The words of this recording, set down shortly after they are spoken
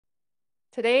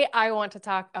Today, I want to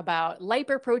talk about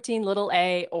lipoprotein little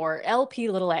a or LP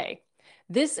little a.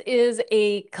 This is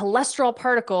a cholesterol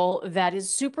particle that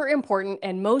is super important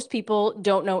and most people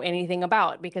don't know anything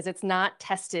about because it's not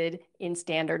tested in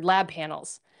standard lab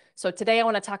panels. So today I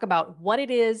want to talk about what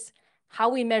it is, how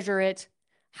we measure it,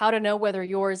 how to know whether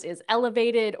yours is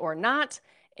elevated or not,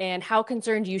 and how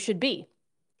concerned you should be.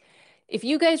 If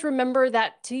you guys remember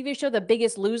that TV show, The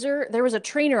Biggest Loser, there was a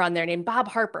trainer on there named Bob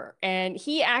Harper, and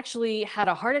he actually had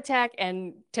a heart attack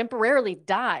and temporarily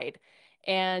died.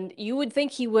 And you would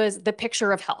think he was the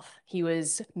picture of health. He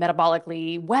was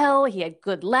metabolically well, he had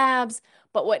good labs,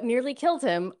 but what nearly killed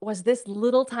him was this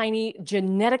little tiny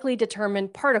genetically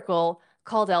determined particle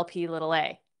called LP little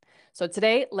a. So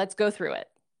today, let's go through it.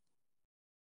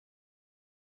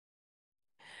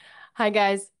 Hi,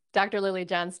 guys. Dr. Lily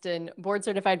Johnston, board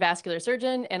certified vascular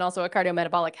surgeon and also a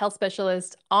cardiometabolic health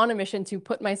specialist on a mission to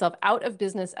put myself out of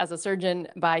business as a surgeon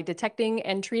by detecting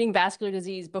and treating vascular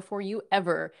disease before you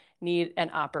ever need an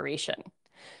operation.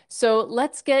 So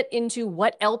let's get into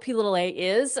what LP little a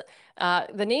is.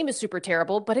 The name is super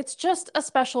terrible, but it's just a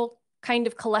special kind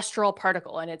of cholesterol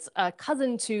particle, and it's a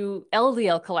cousin to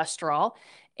LDL cholesterol,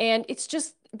 and it's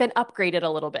just been upgraded a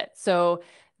little bit. So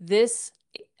this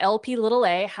LP little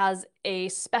a has a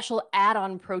special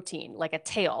add-on protein, like a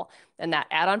tail, and that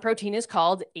add-on protein is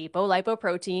called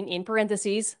apolipoprotein, in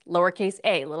parentheses, lowercase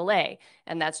a, little a,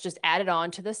 and that's just added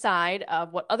on to the side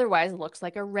of what otherwise looks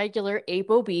like a regular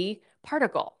ApoB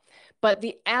particle. But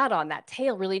the add-on, that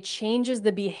tail, really changes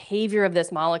the behavior of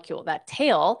this molecule. That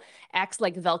tail acts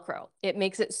like Velcro. It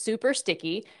makes it super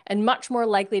sticky and much more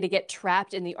likely to get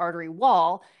trapped in the artery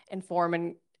wall and form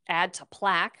and add to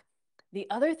plaque. The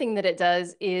other thing that it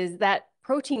does is that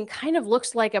protein kind of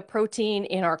looks like a protein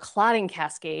in our clotting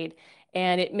cascade,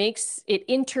 and it makes it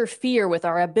interfere with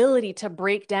our ability to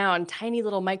break down tiny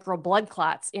little micro blood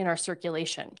clots in our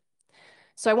circulation.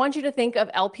 So I want you to think of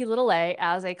LP little a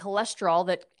as a cholesterol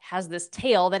that has this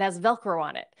tail that has Velcro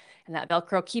on it. And that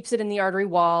Velcro keeps it in the artery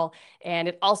wall. And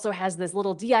it also has this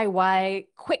little DIY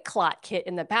quick clot kit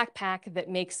in the backpack that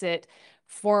makes it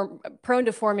prone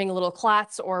to forming little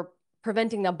clots or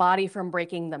preventing the body from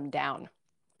breaking them down.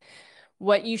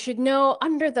 What you should know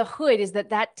under the hood is that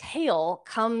that tail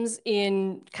comes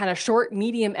in kind of short,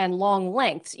 medium, and long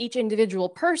lengths. Each individual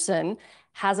person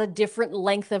has a different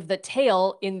length of the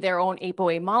tail in their own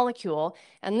ApoA molecule.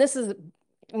 And this is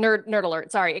nerd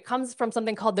alert, sorry. It comes from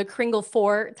something called the Kringle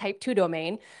 4 type 2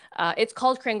 domain. It's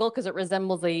called Kringle because it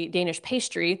resembles the Danish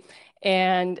pastry.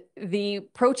 And the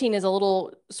protein is a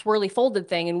little swirly folded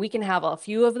thing, and we can have a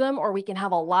few of them or we can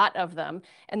have a lot of them.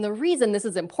 And the reason this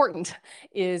is important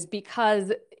is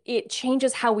because it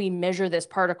changes how we measure this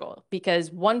particle,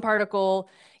 because one particle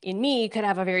in me could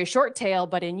have a very short tail,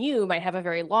 but in you might have a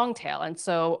very long tail. And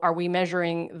so are we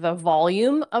measuring the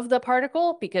volume of the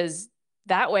particle? Because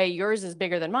that way yours is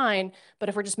bigger than mine. But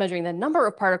if we're just measuring the number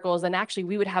of particles, then actually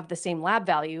we would have the same lab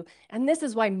value. And this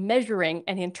is why measuring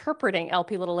and interpreting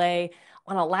LP little a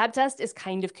on a lab test is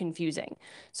kind of confusing.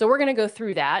 So we're going to go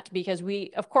through that because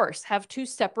we, of course, have two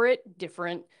separate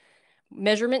different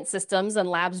measurement systems and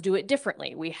labs do it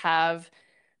differently. We have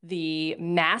the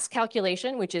mass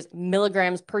calculation, which is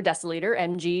milligrams per deciliter,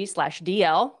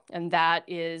 mg/dl, and that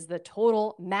is the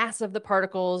total mass of the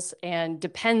particles and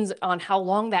depends on how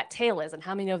long that tail is and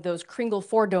how many of those Kringle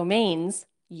 4 domains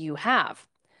you have.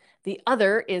 The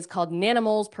other is called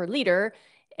nanomoles per liter,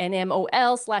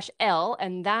 nmol/L,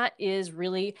 and that is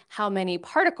really how many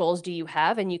particles do you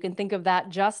have, and you can think of that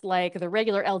just like the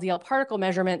regular LDL particle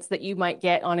measurements that you might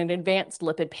get on an advanced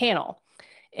lipid panel.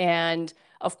 And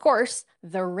of course,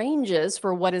 the ranges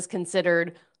for what is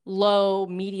considered low,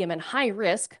 medium, and high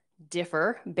risk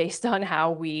differ based on how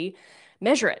we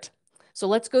measure it. So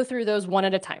let's go through those one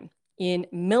at a time. In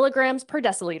milligrams per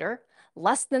deciliter,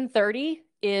 less than 30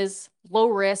 is low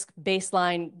risk,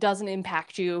 baseline, doesn't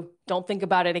impact you, don't think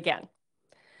about it again.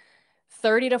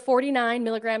 30 to 49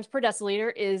 milligrams per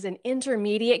deciliter is an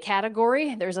intermediate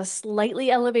category. There's a slightly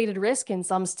elevated risk in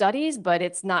some studies, but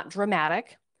it's not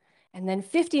dramatic. And then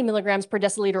 50 milligrams per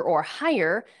deciliter or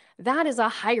higher, that is a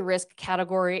high risk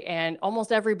category, and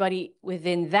almost everybody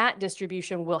within that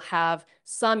distribution will have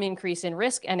some increase in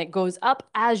risk, and it goes up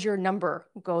as your number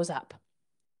goes up.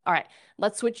 All right,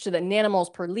 let's switch to the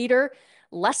nanomoles per liter.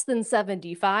 Less than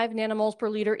 75 nanomoles per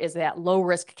liter is that low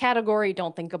risk category.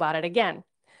 Don't think about it again.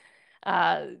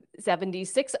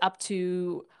 76 up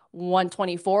to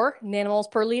 124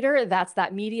 nanomoles per liter, that's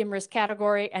that medium risk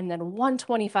category. And then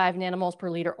 125 nanomoles per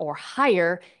liter or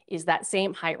higher is that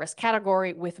same high risk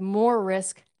category with more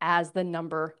risk as the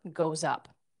number goes up.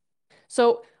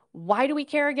 So why do we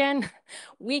care again?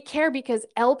 We care because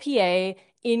LPA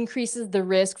increases the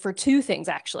risk for two things,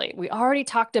 actually. We already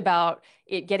talked about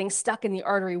it getting stuck in the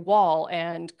artery wall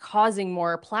and causing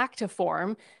more plaque to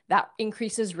form. That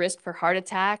increases risk for heart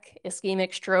attack,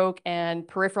 ischemic stroke, and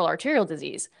peripheral arterial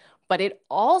disease. But it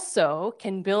also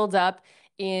can build up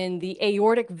in the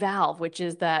aortic valve, which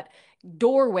is that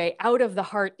doorway out of the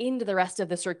heart into the rest of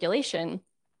the circulation.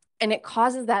 And it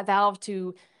causes that valve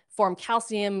to form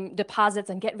calcium deposits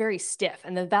and get very stiff.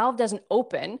 And the valve doesn't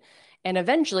open. And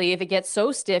eventually, if it gets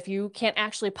so stiff, you can't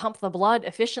actually pump the blood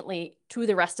efficiently to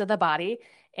the rest of the body.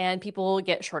 And people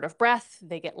get short of breath,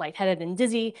 they get lightheaded and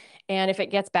dizzy. And if it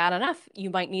gets bad enough,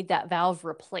 you might need that valve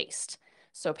replaced.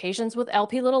 So patients with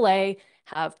Lp(a)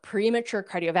 have premature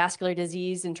cardiovascular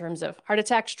disease in terms of heart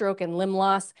attack, stroke, and limb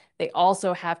loss. They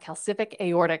also have calcific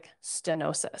aortic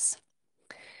stenosis.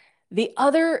 The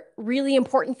other really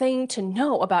important thing to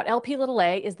know about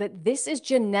Lp(a) is that this is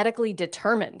genetically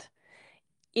determined.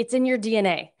 It's in your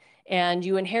DNA, and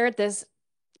you inherit this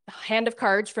hand of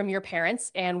cards from your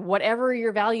parents, and whatever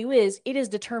your value is, it is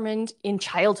determined in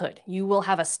childhood. You will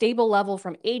have a stable level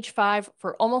from age 5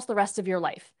 for almost the rest of your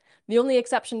life. The only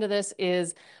exception to this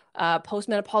is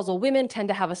postmenopausal women tend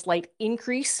to have a slight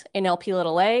increase in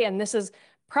Lp(a), and this is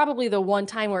probably the one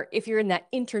time where if you're in that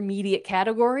intermediate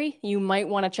category, you might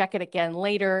want to check it again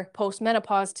later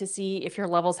post-menopause to see if your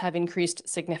levels have increased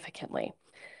significantly.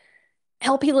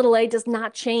 Lp(a) does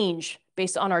not change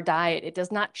based on our diet. It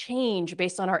does not change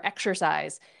based on our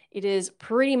exercise. It is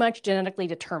pretty much genetically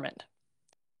determined.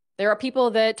 There are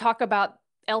people that talk about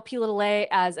Lp(a)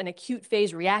 as an acute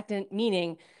phase reactant,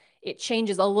 meaning it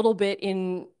changes a little bit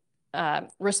in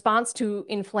response to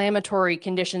inflammatory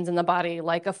conditions in the body,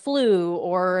 like a flu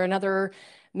or another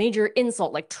major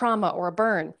insult, like trauma or a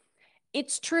burn.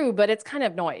 It's true, but it's kind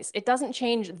of noise. It doesn't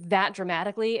change that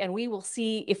dramatically. And we will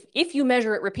see if you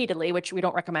measure it repeatedly, which we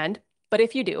don't recommend, but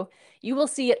if you do, you will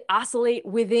see it oscillate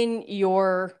within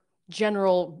your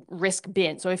general risk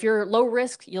bin. So if you're low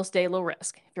risk, you'll stay low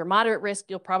risk. If you're moderate risk,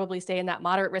 you'll probably stay in that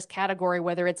moderate risk category,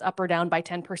 whether it's up or down by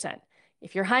 10%.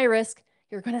 If you're high risk,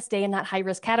 you're going to stay in that high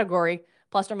risk category,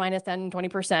 plus or minus 10,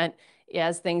 20%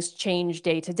 as things change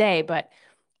day to day. But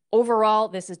overall,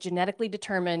 this is genetically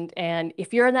determined, and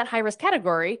if you're in that high-risk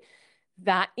category,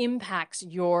 that impacts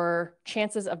your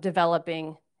chances of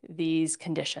developing these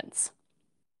conditions.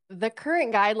 The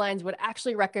current guidelines would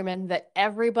actually recommend that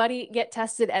everybody get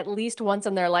tested at least once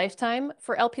in their lifetime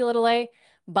for Lp(a),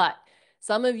 but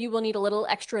some of you will need a little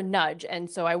extra nudge, and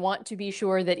so I want to be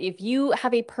sure that if you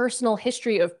have a personal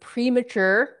history of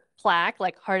premature plaque,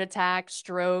 like heart attack,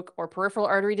 stroke, or peripheral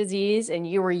artery disease, and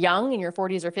you were young in your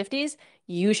 40s or 50s,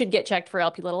 you should get checked for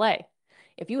Lp(a).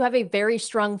 If you have a very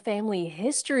strong family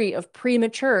history of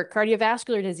premature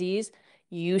cardiovascular disease,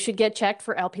 you should get checked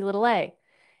for Lp(a).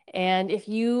 And if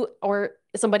you or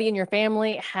somebody in your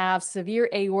family have severe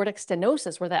aortic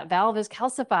stenosis where that valve is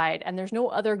calcified and there's no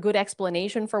other good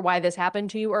explanation for why this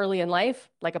happened to you early in life,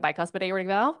 like a bicuspid aortic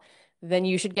valve, then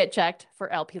you should get checked for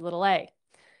Lp(a).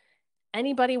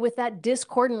 Anybody with that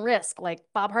discordant risk, like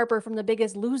Bob Harper from The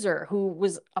Biggest Loser, who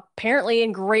was apparently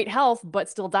in great health but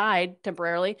still died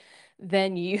temporarily,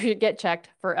 then you should get checked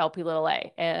for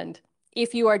Lp(a). And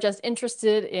if you are just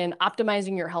interested in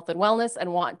optimizing your health and wellness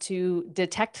and want to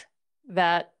detect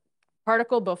that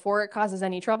particle before it causes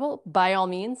any trouble, by all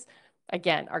means,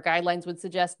 again, our guidelines would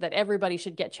suggest that everybody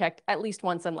should get checked at least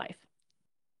once in life.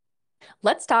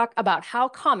 Let's talk about how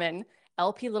common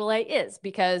Lp(a) is,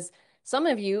 because some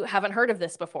of you haven't heard of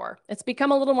this before. It's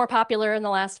become a little more popular in the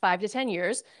last 5 to 10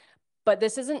 years, but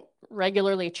this isn't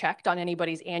regularly checked on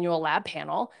anybody's annual lab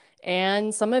panel.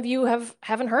 And some of you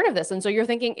haven't heard of this. And so you're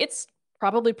thinking it's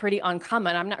probably pretty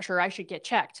uncommon. I'm not sure I should get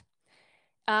checked.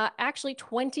 Actually,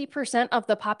 20% of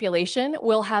the population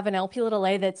will have an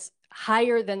Lp(a) that's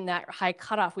higher than that high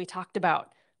cutoff we talked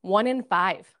about, 1 in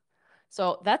 5.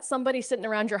 So that's somebody sitting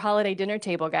around your holiday dinner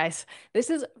table, guys. This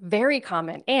is very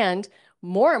common. And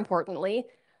more importantly,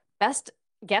 best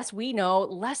guess we know,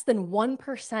 less than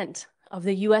 1% of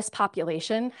the US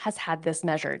population has had this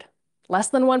measured. Less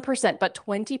than 1%, but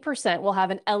 20% will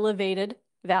have an elevated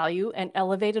value and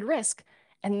elevated risk.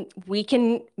 And we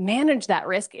can manage that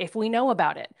risk if we know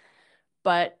about it.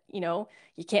 But,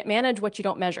 you can't manage what you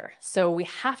don't measure. So we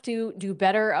have to do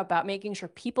better about making sure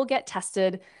people get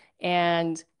tested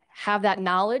and have that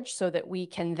knowledge so that we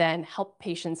can then help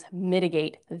patients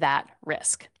mitigate that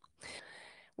risk.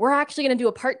 We're actually going to do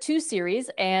a part 2 series,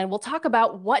 and we'll talk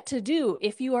about what to do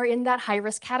if you are in that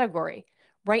high-risk category.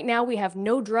 Right now, we have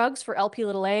no drugs for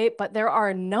Lp(a), but there are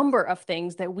a number of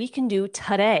things that we can do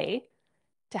today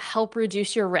to help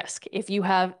reduce your risk if you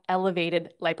have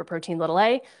elevated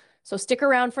lipoprotein(a). So stick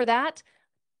around for that.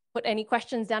 Put any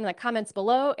questions down in the comments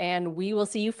below, and we will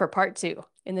see you for part 2.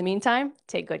 In the meantime,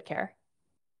 take good care.